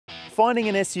finding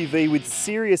an SUV with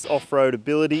serious off-road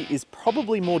ability is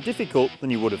probably more difficult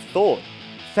than you would have thought.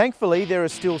 Thankfully, there are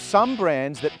still some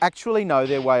brands that actually know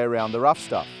their way around the rough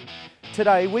stuff.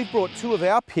 Today, we've brought two of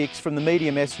our picks from the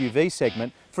medium SUV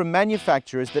segment from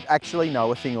manufacturers that actually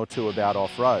know a thing or two about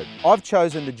off-road. I've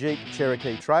chosen the Jeep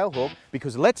Cherokee Trailhawk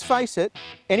because, let's face it,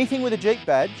 anything with a Jeep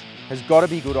badge has got to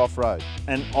be good off-road.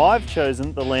 And I've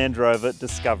chosen the Land Rover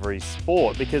Discovery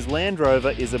Sport because Land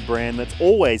Rover is a brand that's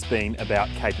always been about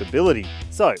capability.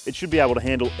 So it should be able to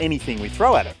handle anything we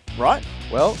throw at it, right?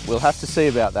 Well, we'll have to see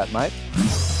about that, mate.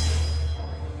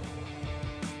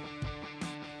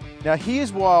 Now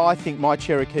here's why I think my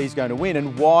Cherokee is going to win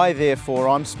and why therefore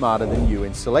I'm smarter than you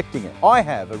in selecting it. I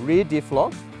have a rear diff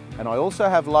lock and I also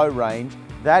have low range.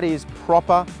 That is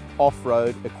proper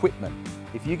off-road equipment.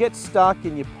 If you get stuck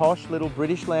in your posh little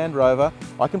British Land Rover,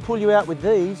 I can pull you out with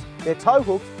these. They're tow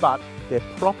hooks, but they're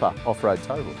proper off-road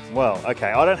tow hooks. Well,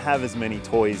 okay, I don't have as many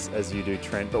toys as you do,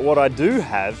 Trent, but what I do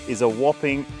have is a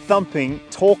whopping, thumping,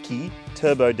 torquey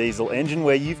turbo diesel engine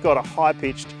where you've got a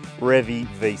high-pitched revvy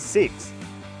V6.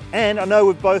 And I know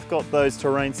we've both got those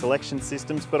terrain selection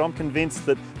systems, but I'm convinced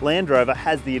that Land Rover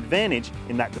has the advantage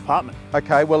in that department.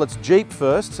 Okay, well it's Jeep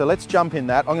first, so let's jump in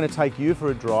that. I'm going to take you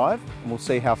for a drive and we'll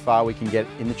see how far we can get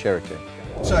in the Cherokee.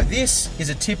 So this is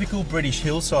a typical British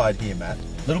hillside here, Matt.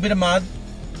 A little bit of mud,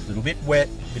 a little bit wet,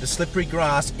 a bit of slippery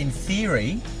grass. In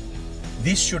theory,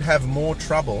 this should have more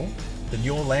trouble than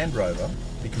your Land Rover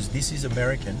because this is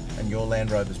American and your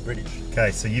Land Rover's British.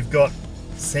 Okay, so you've got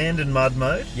sand and mud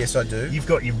mode. Yes, I do. You've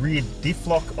got your rear diff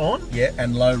lock on. Yeah,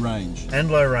 and low range. And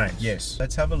low range. Yes.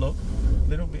 Let's have a look. A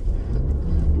little bit.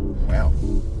 Wow.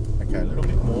 Okay, a little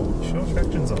bit more. Sure,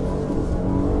 traction's on.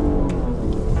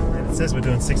 And it says we're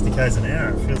doing 60 k's an hour.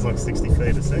 It feels like 60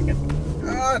 feet a second.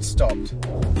 Ah, it stopped.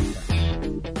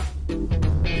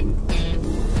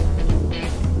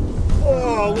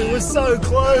 Oh, we were so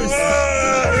close.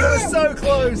 We were so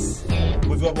close.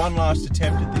 We've got one last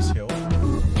attempt at this hill.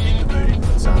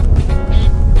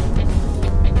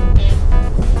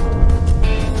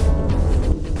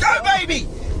 Go baby!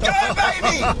 Go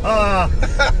baby!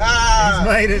 He's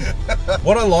made it.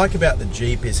 What I like about the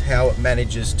Jeep is how it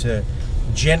manages to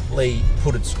gently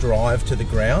put its drive to the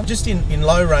ground. Just in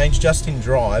low range, just in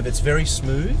drive, it's very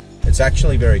smooth. It's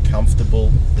actually very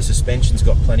comfortable. The suspension's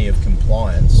got plenty of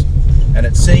compliance and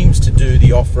it seems to do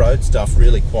the off-road stuff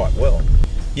really quite well.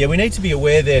 Yeah, we need to be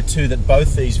aware there too that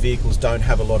both these vehicles don't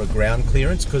have a lot of ground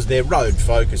clearance because they're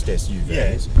road-focused SUVs.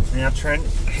 Yeah. Now Trent,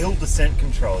 hill descent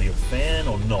control, you a fan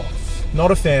or not? Not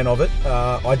a fan of it.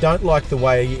 I don't like the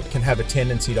way it can have a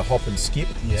tendency to hop and skip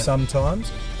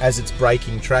sometimes as it's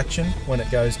braking traction when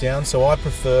it goes down. So I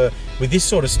prefer, with this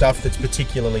sort of stuff that's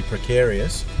particularly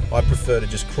precarious, I prefer to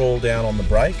just crawl down on the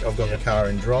brake. I've got the car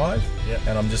in drive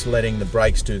and I'm just letting the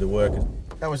brakes do the work.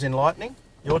 That was enlightening.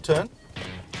 Your turn.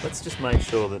 Let's just make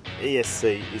sure that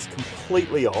ESC is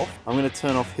completely off. I'm going to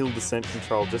turn off hill descent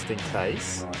control just in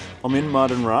case. Right. I'm in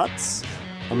mud and ruts.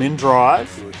 I'm in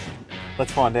drive. Good.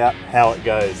 Let's find out how it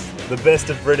goes. The best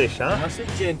of British, huh? Nice and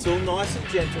gentle, no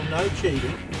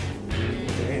cheating.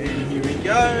 And here he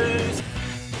goes.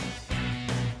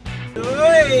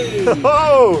 Hey!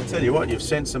 Oh! Tell you what, you've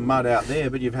sent some mud out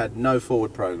there, but you've had no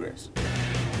forward progress.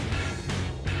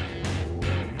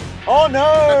 Oh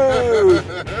no!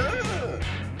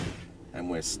 And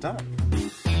we're stuck.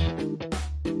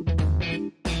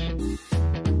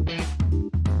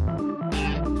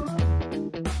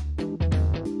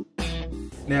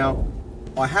 Now,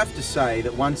 I have to say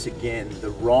that once again, the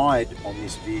ride on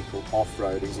this vehicle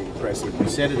off-road is impressive. We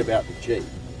said it about the Jeep,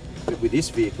 but with this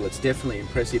vehicle, it's definitely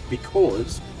impressive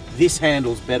because this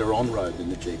handles better on-road than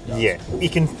the Jeep does. Yeah, you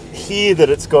can hear that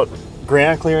it's got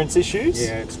ground clearance issues.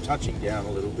 Yeah, it's touching down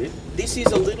a little bit. This is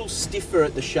a little stiffer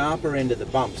at the sharper end of the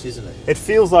bumps, isn't it? It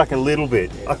feels like a little bit.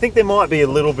 Yeah. I think there might be a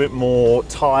little bit more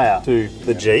tyre to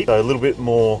the Jeep, so a little bit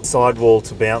more sidewall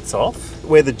to bounce off.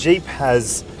 Where the Jeep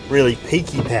has really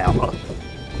peaky power,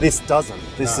 this doesn't.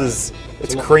 This is,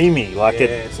 it's creamy. Like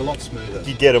it's a lot smoother.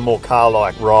 You get a more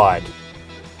car-like ride.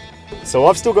 So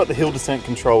I've still got the hill descent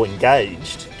control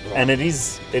engaged, and it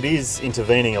is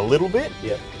intervening a little bit,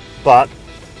 but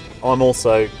I'm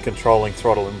also controlling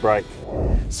throttle and brake.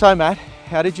 So Matt,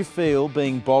 how did you feel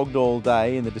being bogged all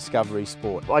day in the Discovery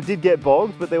Sport? I did get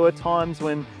bogged, but there were times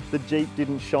when the Jeep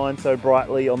didn't shine so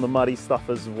brightly on the muddy stuff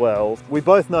as well. We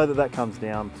both know that that comes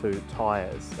down to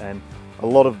tyres, and a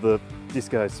lot of the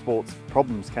Disco Sport's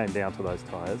problems came down to those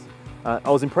tyres. I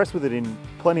was impressed with it in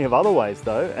plenty of other ways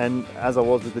though, and as I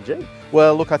was with the Jeep.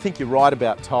 Well, look, I think you're right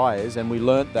about tyres, and we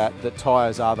learnt that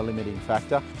tyres are the limiting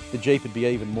factor. The Jeep would be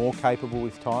even more capable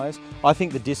with tyres. I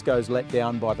think the Disco's let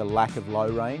down by the lack of low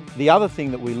range. The other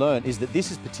thing that we learnt is that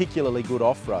this is particularly good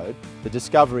off-road. The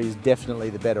Discovery is definitely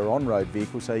the better on-road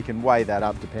vehicle, so you can weigh that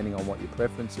up depending on what your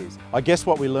preference is. I guess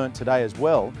what we learnt today as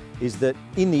well is that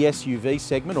in the SUV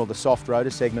segment, or the soft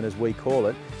roader segment as we call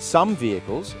it, some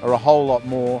vehicles are a whole lot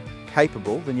more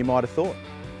capable than you might have thought.